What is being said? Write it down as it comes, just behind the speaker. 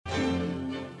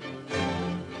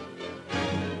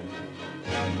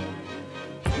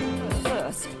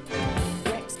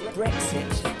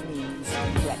Brexit means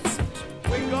Brexit.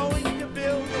 We're going to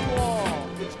build a wall.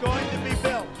 It's going to be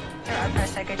built. Our press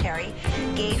secretary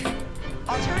gave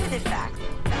alternative facts.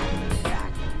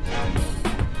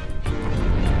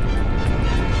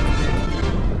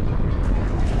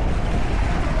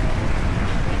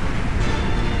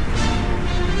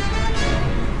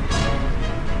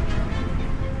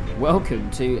 Welcome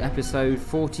to episode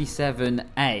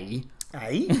 47A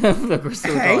Eh? of the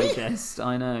Bristol Digest.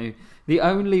 I know. The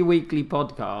only weekly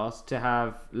podcast to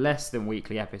have less than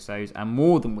weekly episodes and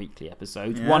more than weekly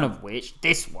episodes, Yeah. one of which,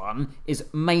 this one, is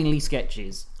mainly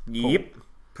sketches. Yep.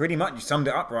 Pretty much. You summed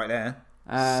it up right there.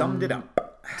 Summed it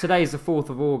up. Today's the 4th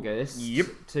of August, Yep.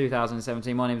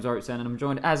 2017. My name is Oric Sen and I'm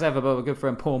joined, as ever, by my good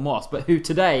friend Paul Moss, but who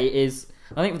today is,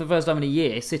 I think for the first time in a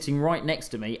year, sitting right next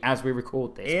to me as we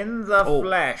record this. In the Paul.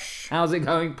 flesh. How's it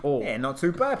going, Paul? Yeah, not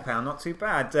too bad, pal. Not too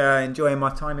bad. Enjoying my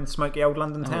time in smoky old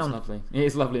London Oh, it's town. lovely. It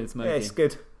is lovely and smoky. Yeah, it's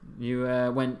good. You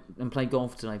went and played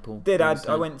golf today, Paul.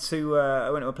 I went to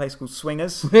a place called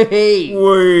Swingers. Hey!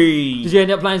 Whee! Did you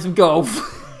end up playing some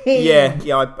golf? Yeah,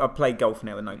 I played golf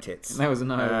now with no tits. That was a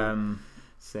no.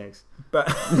 Sex. But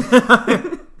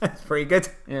that's pretty good.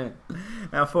 Yeah.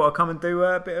 Now I thought I'd come and do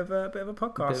a bit of a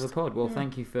podcast. Bit of a pod. Well,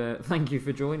 thank you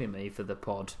for joining me for the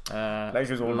pod.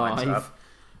 Pleasure's all live.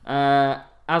 mine,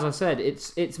 As I said,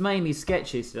 it's mainly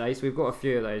sketches today, so we've got a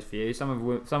few of those for you. Some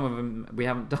of them we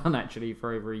haven't done actually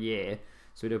for over a year,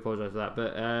 so we do apologise for that.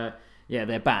 But yeah,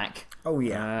 they're back. Oh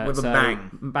yeah, with a so bang.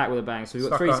 Back with a bang. So we've It's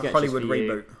got like three a sketches Hollywood for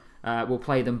you. reboot. We'll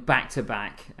play them back to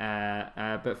back.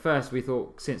 But first, we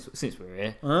thought since we're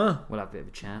here, we'll have a bit of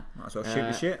a chat. Might as well shoot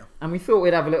the shit. And we thought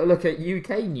we'd have a little look at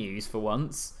UK news for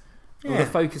once, with Yeah. a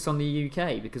focus on the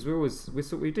UK, because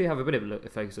we do have a bit of a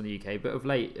focus on the UK, but of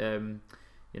late,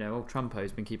 old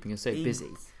Trumpo's been keeping us so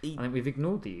busy. I think we've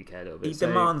ignored the UK a little bit. He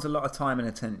demands a lot of time and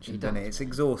attention, doesn't does. it? It's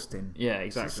exhausting. Yeah,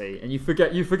 exactly. And you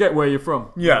forget where you're from.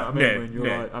 Yeah, You know what I mean? yeah, When you're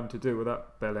yeah. like having to deal with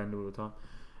that bell end all the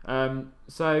time.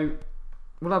 So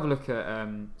we'll have a look at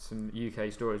some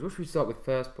UK stories. What should we start with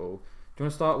first, Paul? Do you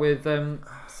want to start with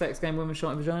sex game woman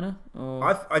shot in vagina? Or...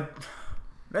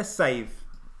 Let's save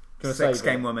Do you wanna sex save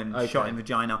game it? woman Okay. shot in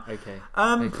vagina. Okay.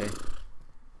 Okay.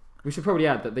 We should probably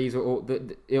add that these are all.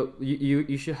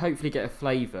 You should hopefully get a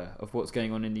flavour of what's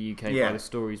going on in the UK Yeah. by the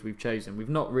stories we've chosen. We've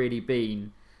not really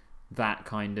been that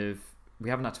kind of. We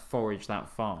haven't had to forage that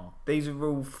far. These are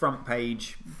all front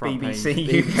page Front BBC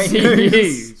page, UK BBC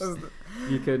news.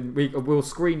 You can. We'll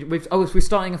screen. We're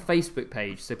starting a Facebook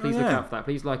page, so please look yeah. out for that.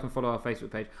 Please like and follow our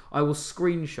Facebook page. I will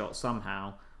screenshot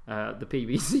somehow the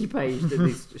BBC page that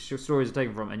these stories are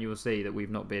taken from, and you will see that we've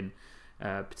not been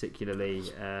particularly.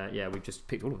 We've just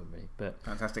picked all of them really. But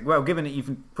Fantastic. Well, given that you've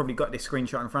probably got this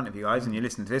screenshot in front of you guys and you're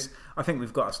listening to this, I think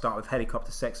we've got to start with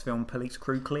helicopter sex film police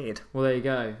crew cleared. well, there you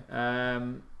go.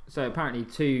 So apparently,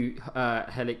 two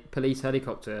police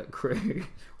helicopter crew,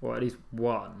 or at least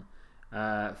one,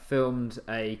 filmed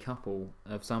a couple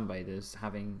of sunbathers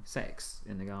having sex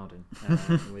in the garden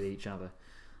with each other,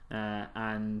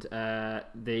 and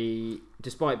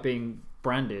despite being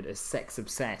branded as sex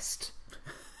obsessed,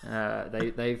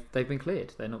 they've been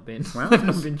cleared. They've not been Wow. they've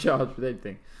not been charged with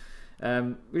anything,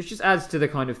 which just adds to the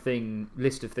kind of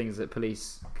list of things that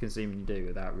police can seemingly do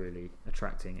without really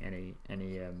attracting any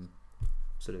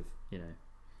sort of Yeah,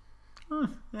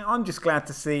 I'm just glad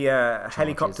to see a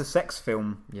helicopter sex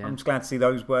film. Yeah. I'm just glad to see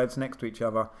those words next to each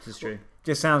other. This is true.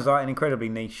 Just sounds like an incredibly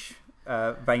niche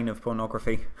vein of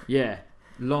pornography. Yeah,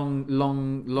 long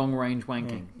range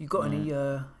wanking. You got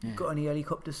any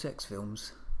helicopter sex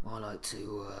films? I like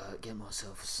to get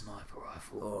myself a sniper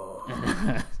rifle.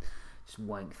 Just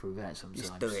wank through that sometimes.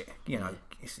 Just do it. You know,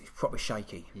 it's proper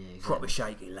shaky. Yeah, exactly. Proper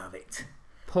shaky. Love it.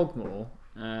 Pogmore,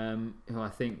 who I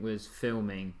think was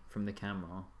filming from the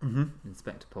camera,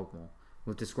 Inspector Pogmore,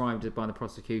 was described by the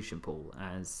prosecution, Paul,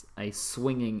 as a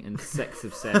swinging and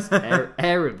sex-obsessed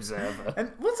air observer.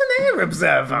 And what's an air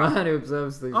observer? A man who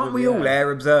observes things. Aren't from we the all air.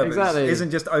 air observers? Exactly. Isn't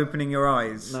just opening your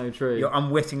eyes. No, true. You're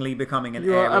unwittingly becoming an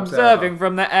You're air observing observer.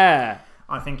 from the air.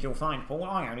 I think you'll find, Paul,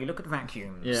 I only look at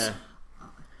vacuums. Yeah.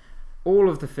 All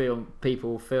of the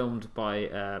people filmed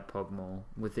by Pogmore,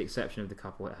 with the exception of the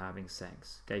couple having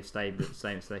sex, gave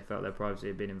statements they felt their privacy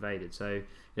had been invaded. So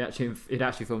it actually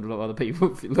filmed a lot of other people,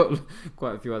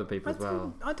 quite a few other people as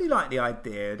well. I do like the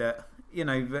idea that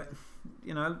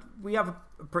we have a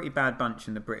pretty bad bunch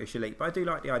in the British elite, but I do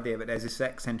like the idea that there's this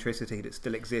eccentricity that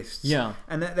still exists. Yeah.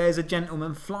 And that there's a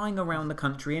gentleman flying around the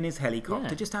country in his helicopter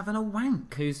Yeah. just having a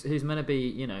wank. Who's meant to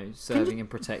be, serving and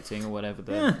protecting or whatever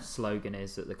the slogan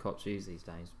is that the cops use these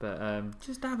days. But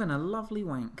Just having a lovely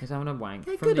wank. he's having a wank.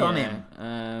 Yeah, from good the on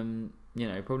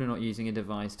air. Probably not using a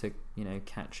device to,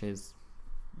 catch his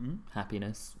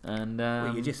happiness. And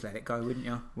Well, you just let it go, wouldn't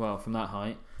you? well, from that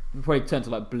height, it probably turn to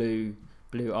like blue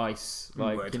ice, You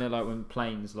like would. you know, like when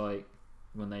planes like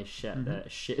when they shit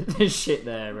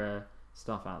their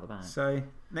stuff out the back. So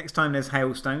next time there's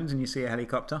hailstones and you see a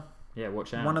helicopter, Yeah,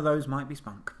 watch out. one of those might be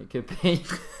spunk. It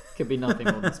could be nothing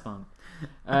more than spunk.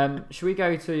 Should we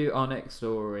go to our next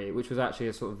story, which was actually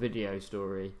a sort of video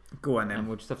story, Go on then. and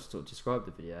we'll just have to sort of describe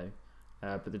the video.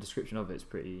 But the description of it's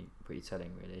pretty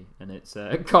telling, really. And it's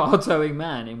a car towing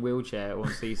man in wheelchair on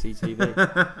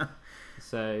CCTV.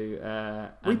 So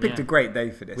we picked a great day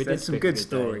for this. We There's did some pick a good good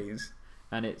stories.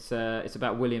 And it's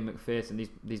about William McPherson.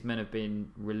 These men have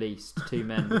been released. 2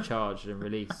 men were charged and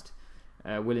released.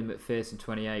 William McPherson,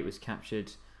 28, was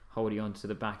captured holding onto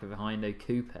the back of a Hyundai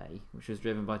Coupe, which was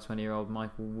driven by 20-year-old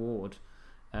Michael Ward,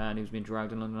 and he was being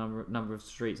dragged along a number of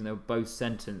streets. And they were both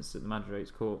sentenced at the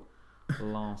Magistrates Court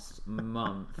last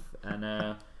month.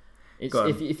 And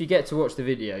if you get to watch the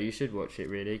video, you should watch it,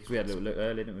 really, because we had a little look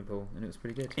earlier, didn't we, Paul? And it was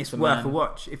pretty good. It's worth a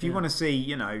watch. If you want to see,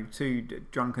 2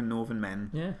 drunken northern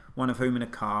men, Yeah. one of whom in a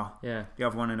car, Yeah. the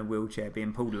other one in a wheelchair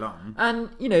being pulled along. And,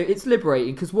 it's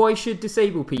liberating, because why should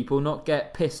disabled people not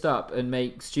get pissed up and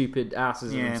make stupid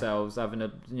asses of Yeah. themselves,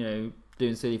 having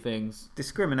doing silly things?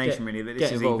 Discrimination, really, that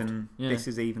get involved. Yeah. this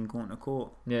is even gone to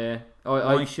court. Yeah.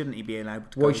 Why shouldn't he be allowed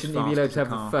to go Why as shouldn't he be fast allowed as to have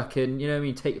car? a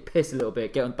fucking, take a piss a little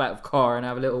bit, get on the back of the car and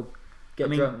have a little,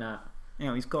 drunk and that.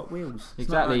 He's got wheels. It's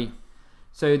Exactly. not like-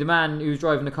 So the man who was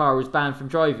driving the car was banned from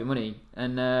driving, wasn't he?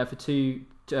 And for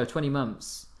 20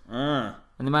 months. Ah.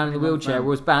 And the man in the 20 months wheelchair ban.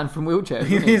 was banned from wheelchair.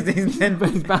 Wasn't he? He's He's banned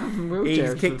from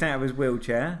wheelchair. He's kicked out of his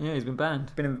wheelchair. Yeah, he's been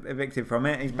banned. Been evicted from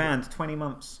it. He's banned 20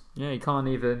 months. Yeah, he can't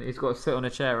even. He's got to sit on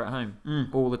a chair at home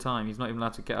all the time. He's not even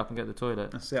allowed to get up and go to the toilet.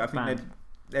 That's it. I think Banned.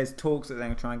 there's talks that they're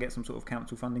going to try and get some sort of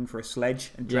council funding for a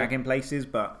sledge and drag him places,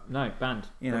 but No, banned.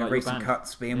 They're like, recent you're banned.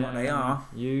 cuts being what they are.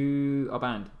 You are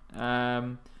banned.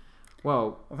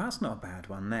 Well, Well, that's not a bad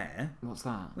one there. what's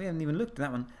that? We haven't even looked at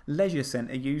that one. Leisure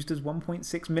centre used as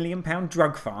 £1.6 million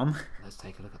drug farm. Let's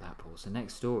take a look at that, Paul. So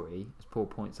next story, as Paul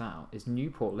points out, is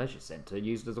Newport Leisure Centre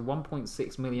used as a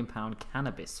 £1.6 million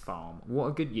cannabis farm. What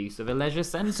a good use of a leisure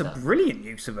centre. It's a brilliant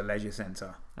use of a leisure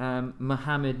centre.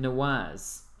 Mohammed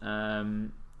Nawaz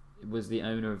was the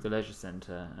owner of the leisure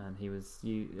centre, and he was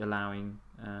allowing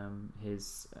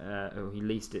he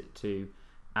leased it to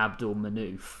Abdul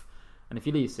Manouf. And if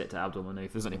you lease it to Abdul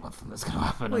Manouf, there's only one thing that's going to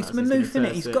happen. Well, and it's that's he's Manouf, gonna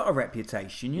innit? He's turn got a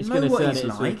reputation. You He's know going to what turn he's it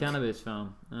into like. a cannabis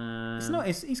farm. It's not.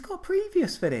 He's got a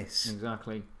previous for this.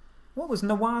 Exactly. What was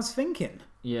Nawaz thinking?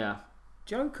 Yeah.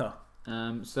 Joker.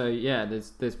 So yeah,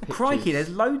 there's pictures Crikey, there's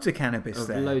loads of cannabis of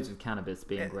there. loads of cannabis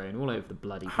being grown all over the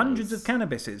bloody place. Hundreds of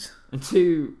cannabises. And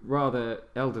 2 rather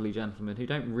elderly gentlemen who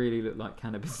don't really look like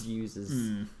cannabis users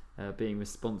being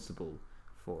responsible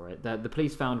for it. The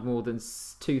police found more than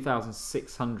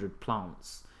 2,600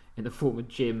 plants in the former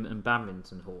gym and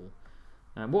badminton hall.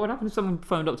 What would happen if someone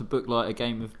phoned up to book like a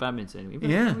game of badminton?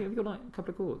 We've got like a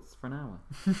couple of courts for an hour.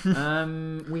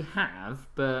 We have,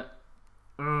 but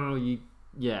the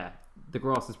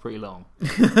grass is pretty long,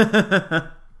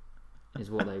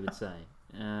 is what they would say.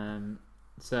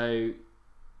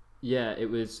 It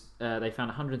was. They found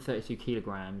 132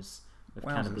 kilograms of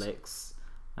cannabis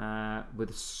with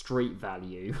a street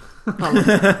value, of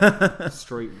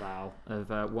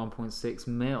 1.6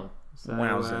 mil. So,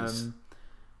 Wowzers.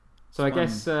 So I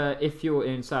guess if you're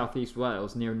in southeast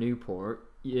Wales near Newport,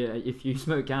 if you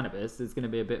smoke cannabis, there's going to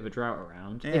be a bit of a drought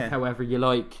around. Yeah. If, however, you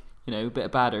like, a bit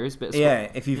of batters, bit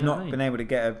of If you've not been able to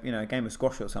get a game of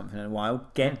squash or something in a while,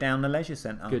 get down the leisure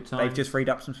centre. Good times. They've just freed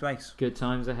up some space. Good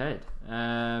times ahead.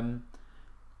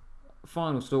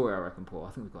 Final story, I reckon, Paul.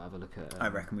 I think we've got to have a look at. I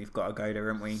reckon we've got to go there,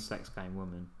 haven't we? Sex game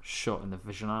woman shot in the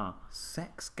vagina.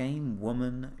 Sex game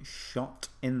woman shot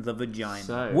in the vagina.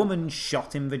 So- Woman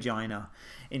shot in vagina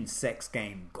in sex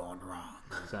game gone wrong.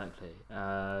 Exactly.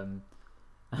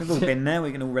 We've all been there.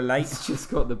 We can all relate. It's just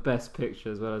got the best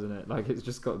picture as well, isn't it? Like, it's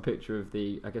just got a picture of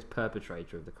the,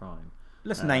 perpetrator of the crime.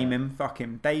 Let's name him. Fuck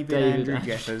him. David Andrew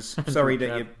Jeffers. Sorry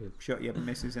that you shot your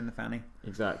missus in the fanny.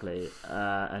 Exactly.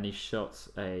 And he shot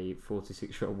a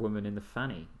 46-year-old woman in the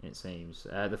fanny, it seems.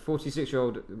 The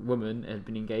 46-year-old woman had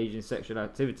been engaged in sexual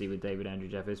activity with David Andrew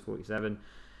Jeffers, 47,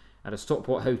 at a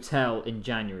Stockport hotel in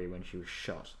January when she was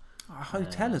shot. A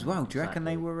hotel as well. Do you reckon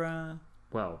they were...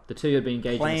 Well, the 2 had been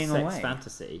engaged in a playing sex away?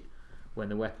 fantasy when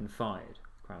the weapon fired.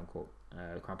 Crown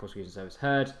Prosecution Service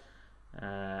heard,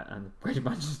 and the Greater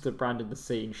Manchester branded the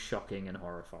scene shocking and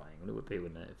horrifying. Well, it would be,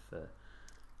 wouldn't it, if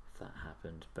that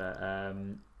happened? But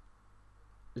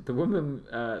the woman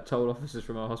told officers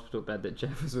from a hospital bed that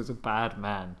Jeffers was a bad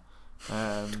man.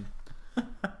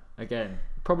 Again,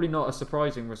 probably not a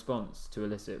surprising response to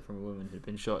elicit from a woman who'd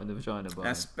been shot in the vagina by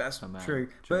That's a man. true.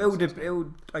 But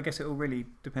I guess it all really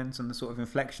depends on the sort of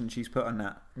inflection she's put on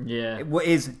that. Yeah. What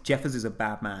is Jeffers is a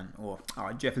bad man, or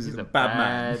Jeffers is a bad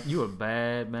man. You a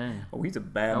bad man. Oh, he's a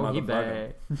bad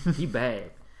motherfucker. He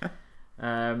bad.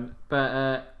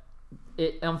 But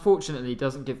it unfortunately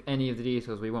doesn't give any of the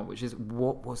details we want, which is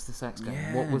what was the sex game?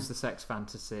 Yeah. What was the sex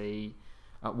fantasy?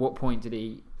 At what point did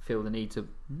he feel the need to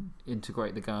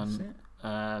integrate the gun?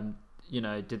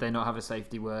 Did they not have a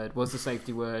safety word? Was the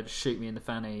safety word "shoot me in the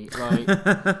fanny"? Like,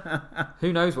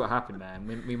 who knows what happened,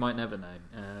 man? We might never know.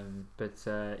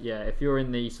 If you're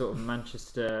in the sort of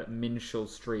Manchester Minshall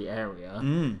Street area,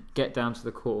 get down to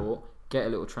the court, get a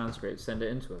little transcript, send it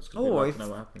in to us. We'd like to know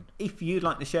what happened. If you'd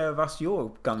like to share with us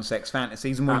your gun sex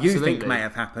fantasies and what you think may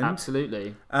have happened,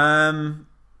 absolutely.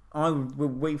 I will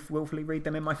willfully read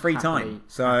them in my free time.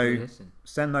 So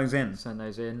send those in.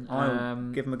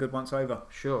 I'll give them a good once over.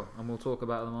 Sure, and we'll talk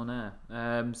about them on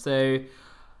air. So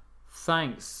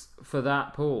thanks for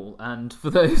that, Paul, and for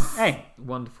those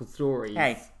wonderful stories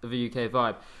of a UK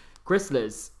vibe.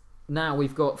 Gristlers, now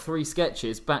we've got 3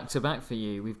 sketches back to back for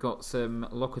you. We've got some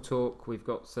Locker Talk, we've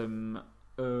got some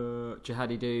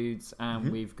Jihadi Dudes,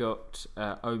 and we've got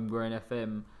HomeGrown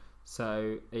FM.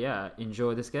 So yeah,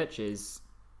 enjoy the sketches.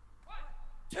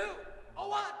 2,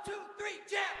 1, 2, 3,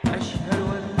 jam!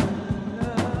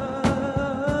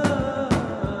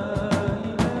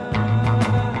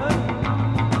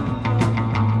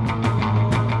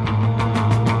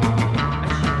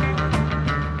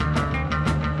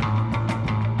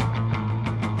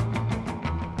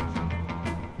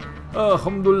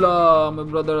 Alhamdulillah, my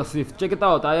brother Asif. Check it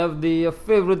out. I have the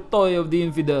favorite toy of the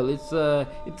infidel. It's the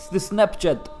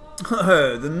Snapchat.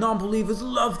 The non-believers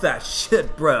love that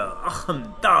shit, bro.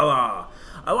 Alhamdulillah.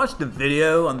 I watched the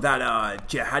video on that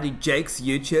Jihadi Jake's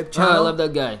YouTube channel. I love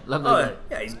that guy.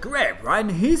 Yeah, he's great, right? And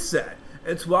he said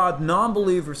it's what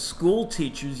non-believer school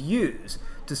teachers use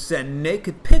to send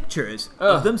naked pictures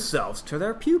of themselves to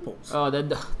their pupils.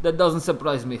 That doesn't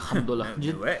surprise me, alhamdulillah.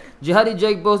 No Jihadi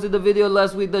Jake posted a video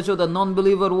last week that showed a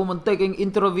non-believer woman taking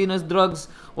intravenous drugs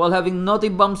while having naughty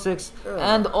bum sex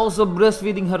and also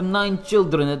breastfeeding her 9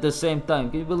 children at the same time.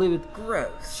 Can you believe it?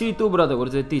 Gross. She too, brother,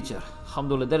 was a teacher.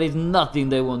 Alhamdulillah, there is nothing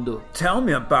they won't do. Tell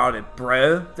me about it,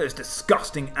 bro. Those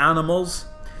disgusting animals.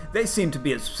 They seem to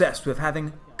be obsessed with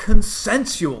having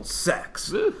consensual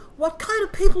sex. What kind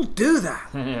of people do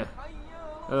that?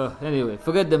 Anyway,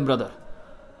 forget them, brother.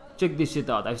 Check this shit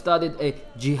out. I've started a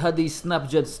Jihadi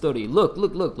Snapchat story. Look.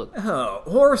 Oh,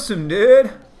 awesome,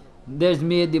 dude. There's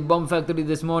me at the bomb factory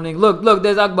this morning. Look,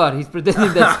 there's Akbar. He's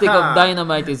pretending that stick of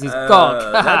dynamite is his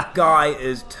cock. That guy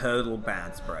is total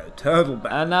bands, bro. Total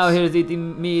bands. And now here's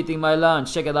me eating my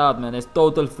lunch. Check it out, man. It's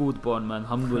total food porn, man.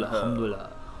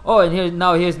 Alhamdulillah. Oh, and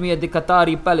here's me at the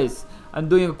Qatari palace. I'm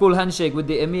doing a cool handshake with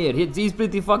the emir. He's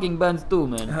pretty fucking bands too,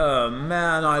 man. Oh,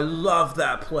 man, I love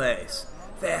that place.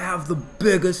 They have the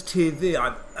biggest TV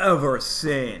I've ever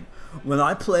seen. When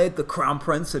I played the Crown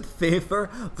Prince at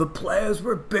FIFA, the players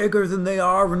were bigger than they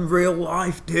are in real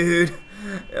life, dude.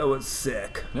 It was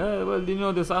sick. Yeah, well,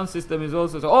 the sound system is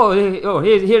also...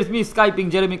 here's me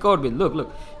Skyping Jeremy Corbyn.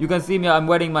 Look. You can see me, I'm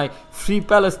wearing my Free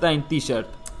Palestine t-shirt.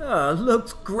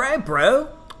 Looks great, bro.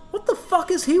 What the fuck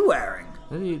is he wearing?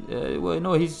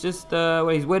 He's just...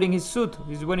 he's wearing his suit.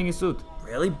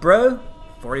 Really, bro?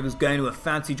 Thought he was going to a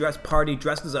fancy dress party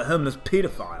dressed as a homeless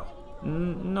pedophile.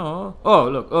 No. Oh,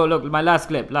 look, my last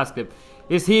clip.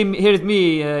 Here's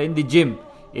me in the gym.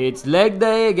 It's leg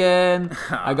day again.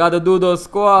 I gotta do those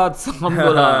squats.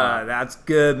 Alhamdulillah. That's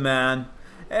good, man.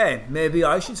 Hey, maybe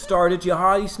I should start a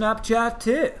Jihadi Snapchat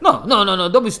too. No,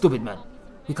 don't be stupid, man.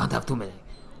 We can't have too many.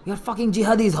 We are fucking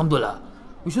jihadis, alhamdulillah.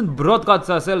 We shouldn't broadcast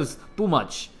ourselves too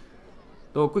much.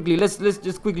 So quickly, let's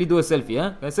just quickly do a selfie,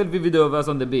 huh? A selfie video of us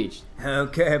on the beach.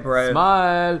 Okay, bro.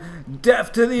 Smile.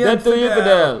 Death to the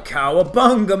infidel.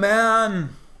 Cowabunga,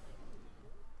 man.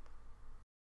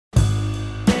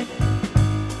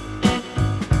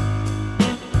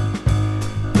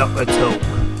 Locker Talk.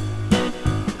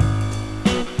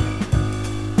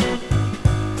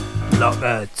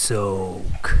 Locker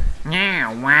Talk.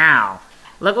 Wow.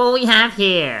 Look what we have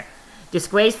here.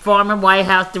 Disgraced former White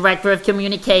House Director of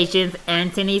Communications,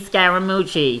 Anthony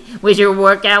Scaramucci. Was your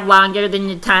workout longer than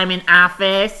your time in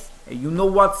office? Hey, you know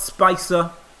what,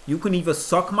 Spicer? You can either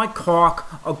suck my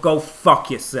cock or go fuck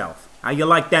yourself. How you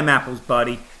like them apples,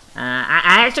 buddy?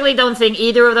 I actually don't think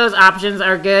either of those options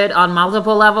are good on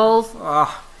multiple levels.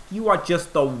 You are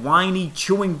just a whiny,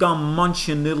 chewing gum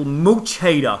munching little mooch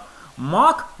hater.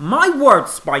 Mark my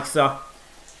words, Spicer.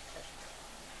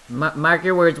 Mark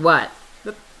your words what?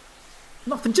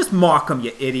 Nothing, just mark 'em,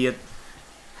 you idiot.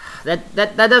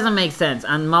 That doesn't make sense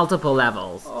on multiple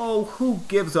levels. Oh, who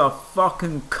gives a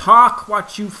fucking cock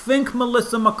what you think,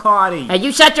 Melissa McCarty? Hey,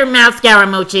 you shut your mouth,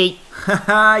 Scaramucci.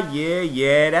 Haha,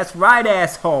 yeah, that's right,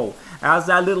 asshole. How's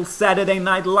that little Saturday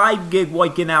Night Live gig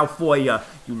working out for you?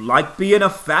 You like being a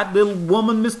fat little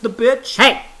woman, Mr. Bitch?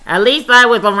 Hey, at least I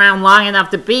was around long enough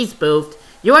to be spoofed.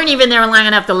 You weren't even there long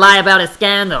enough to lie about a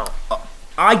scandal.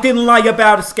 I didn't lie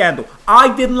about a scandal. I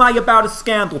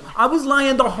was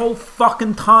lying the whole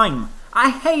fucking time. I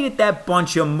hated that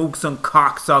bunch of mooks and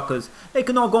cocksuckers. They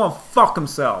can all go and fuck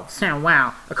themselves.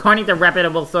 Wow. According to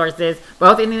reputable sources,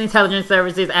 both in the intelligence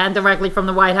services and directly from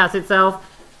the White House itself,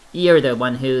 you're the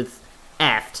one who's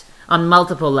effed on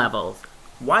multiple levels.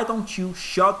 Why don't you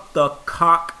shut the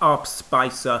cock up,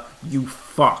 Spicer, you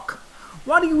fuck?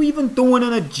 What are you even doing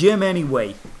in a gym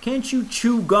anyway? Can't you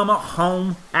chew gum at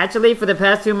home? Actually, for the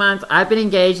past 2 months, I've been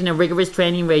engaged in a rigorous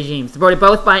training regime, supported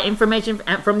both by information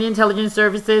from the intelligence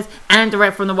services and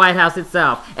direct from the White House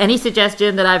itself. Any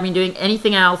suggestion that I've been doing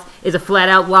anything else is a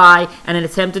flat-out lie and an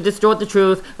attempt to distort the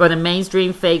truth by the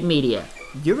mainstream fake media.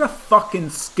 You're a fucking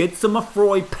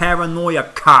schizophrenoid paranoia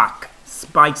cock,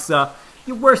 Spicer.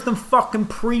 You're worse than fucking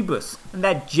Priebus and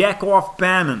that jack-off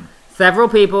Bannon. Several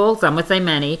people, some would say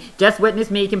many, just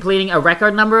witnessed me completing a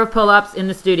record number of pull-ups in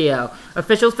the studio.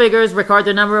 Official figures record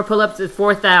the number of pull-ups as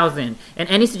 4,000, and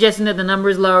any suggestion that the number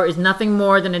is lower is nothing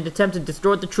more than an attempt to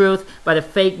distort the truth by the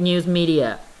fake news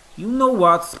media. You know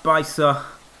what, Spicer?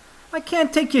 I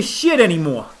can't take your shit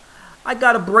anymore. I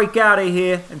gotta break out of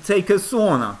here and take a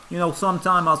sauna. You know,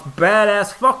 sometime us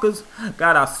badass fuckers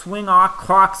gotta swing our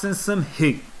cocks in some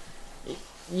heat.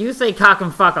 You say cock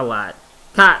and fuck a lot.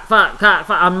 Cock, fuck,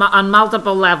 on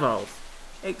multiple levels.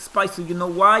 Hey, Spicer, you know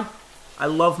why? I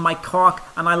love my cock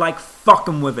and I like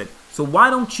fucking with it. So why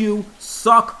don't you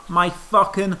suck my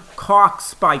fucking cock,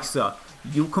 Spicer?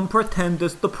 You can pretend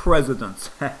as the president.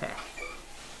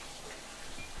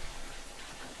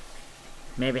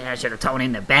 Maybe I should have told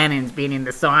him the Bannon's been in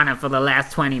the sauna for the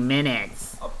last 20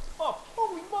 minutes.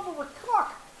 Holy mother of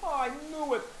cock! Oh, I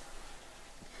knew it.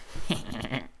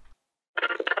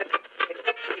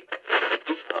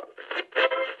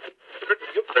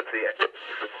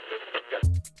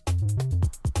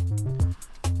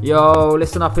 Yo,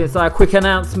 listen up inside. Quick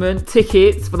announcement.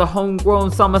 Tickets for the Homegrown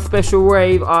Summer Special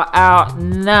Rave are out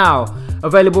now.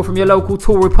 Available from your local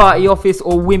Tory Party office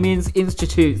or Women's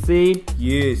Institute, see?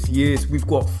 Yes, we've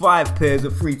got 5 pairs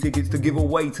of free tickets to give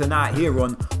away tonight here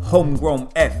on Homegrown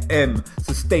FM.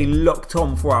 So stay locked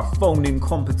on for our phone-in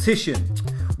competition.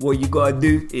 What you gotta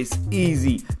do is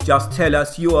easy. Just tell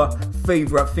us your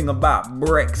favourite thing about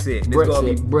Brexit. There's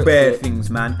gotta be bare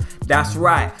things, man. That's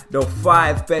right. The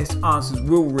 5 best answers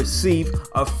will receive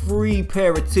a free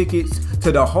pair of tickets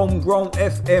to the Homegrown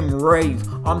FM rave.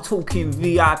 I'm talking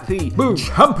VIP. Boom.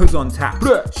 Champers on tap.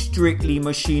 Blah. Strictly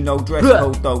machine, no dress Blah.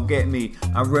 code, don't get me.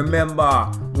 And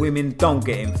remember, women don't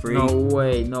get in free. No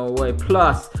way.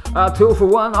 Plus, a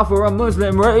 2-for-1 offer a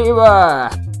Muslim raver.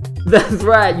 That's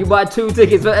right, you buy 2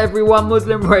 tickets for every 1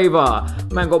 Muslim raver.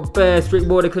 Man got bare strict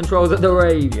border controls at the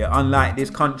rave. Yeah, unlike this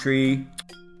country.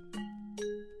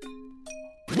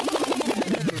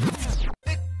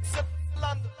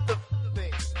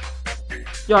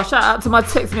 Yo, shout out to my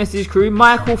text message crew.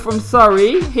 Michael from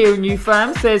Surrey, hearing you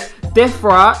fam, says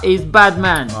Defra is bad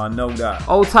man. I know that.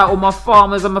 Old title, my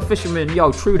farmers, I'm a fisherman.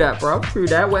 Yo, true that, bro. True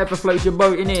that. Whatever floats your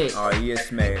boat, innit? Oh,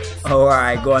 yes, mate.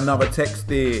 Alright, got another text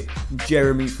there.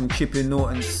 Jeremy from Chipping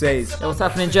Norton says, Yo, what's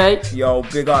happening, Jay? yo,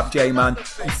 big up, J, man.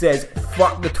 He says,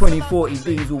 fuck the 2040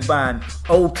 diesel ban.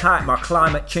 Old tight, my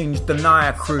climate change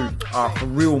denier crew. Ah, for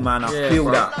real, man. I feel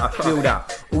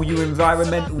that. All you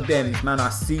environmental dems, man, I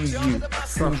see you. I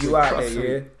see you out there,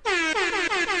 yeah?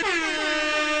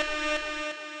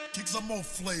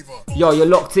 Yo, you're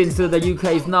locked into the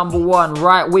UK's #1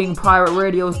 right-wing pirate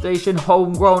radio station,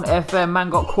 Homegrown FM. Man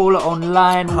got caller on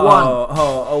line 1.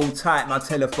 Old tight, my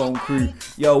telephone crew.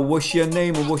 Yo, what's your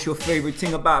name and what's your favourite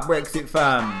thing about Brexit,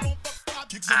 fam?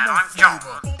 I'm John.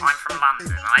 I'm from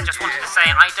London. I just wanted to say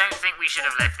I don't think we should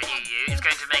have left the EU. It's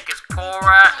going to make us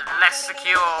poorer, less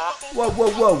secure.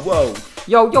 Whoa.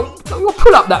 Yo,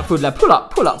 pull up that food, lad. Pull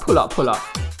up.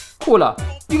 Caller,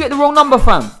 you get the wrong number,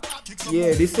 fam.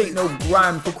 Yeah, this ain't no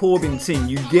grind for Corbington,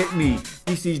 you get me?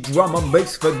 This is drum and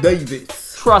bass for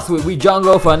Davis. Trust me, we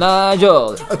jungle for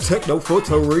Nigel. A techno for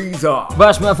Teresa.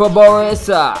 Bashman for Boris.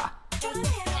 Yeah,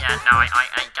 no, I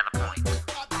get the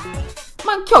point.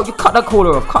 Man, yo, you cut that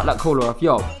caller off.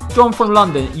 Yo, John from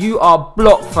London, you are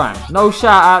blocked, fam. No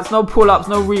shout-outs, no pull-ups,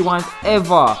 no rewinds,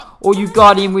 ever. All you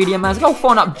Guardian Radio mans, go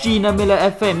phone up Gina Miller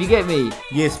FM, you get me?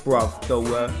 Yes, bruv, though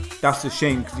that's a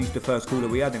shame because he's the first caller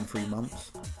we had in 3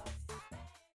 months.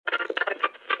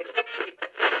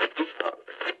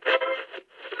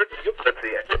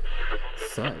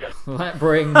 So that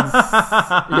brings.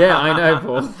 Yeah, I know,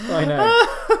 Paul.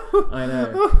 I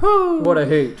know. What a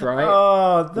hoot, right?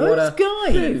 Oh, What those a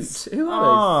guys. Hoot. Who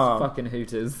are those fucking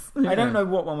hooters? I don't know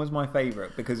what one was my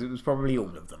favourite because it was probably all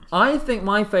of them. I think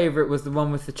my favourite was the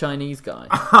one with the Chinese guy.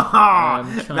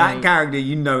 That character,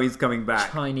 you know, is coming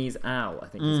back. Chinese Owl, I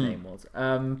think his name was.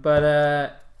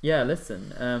 Yeah,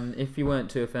 listen, if you weren't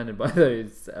too offended by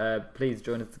those, please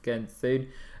join us again soon.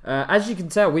 As you can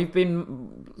tell, we've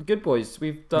been good boys.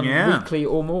 We've done weekly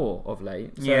or more of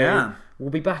late. So we'll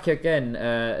be back again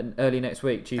early next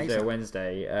week, Tuesday or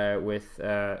Wednesday, with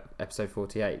episode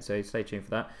 48. So stay tuned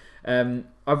for that.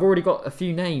 I've already got a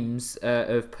few names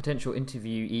of potential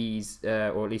interviewees,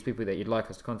 or at least people that you'd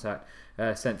like us to contact,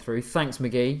 sent through. Thanks,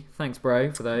 McGee. Thanks,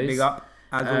 bro, for those. Big up.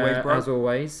 As always, bro. As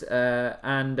always.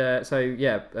 So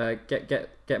yeah,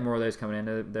 get more of those coming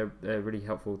in. They're really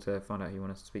helpful to find out who you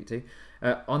want us to speak to.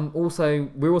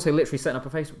 We're also literally setting up a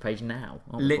Facebook page now.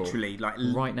 Literally, like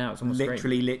right now, it's on the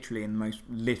screen. Literally, in the most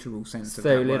literal sense of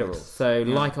so that literal. word. So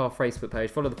like our Facebook page,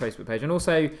 follow the Facebook page, and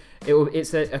also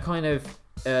it's a kind of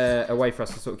a way for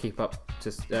us to sort of keep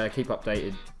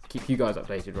updated. Keep you guys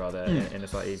updated rather in a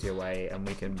slightly easier way, and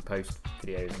we can post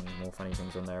videos and more funny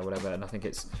things on there or whatever. And I think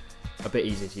it's a bit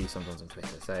easier to use sometimes on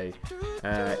Twitter. So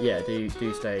yeah, do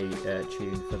stay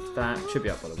tuned for that. Should be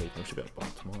up by the weekend. Should be up by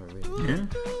tomorrow, really.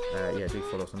 Yeah, do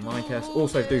follow us on Mycast.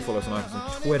 Also, do follow us on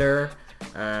Twitter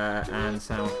and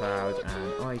SoundCloud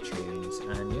and iTunes.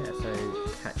 And yeah, so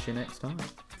catch you next time.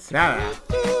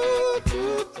 Ta-da.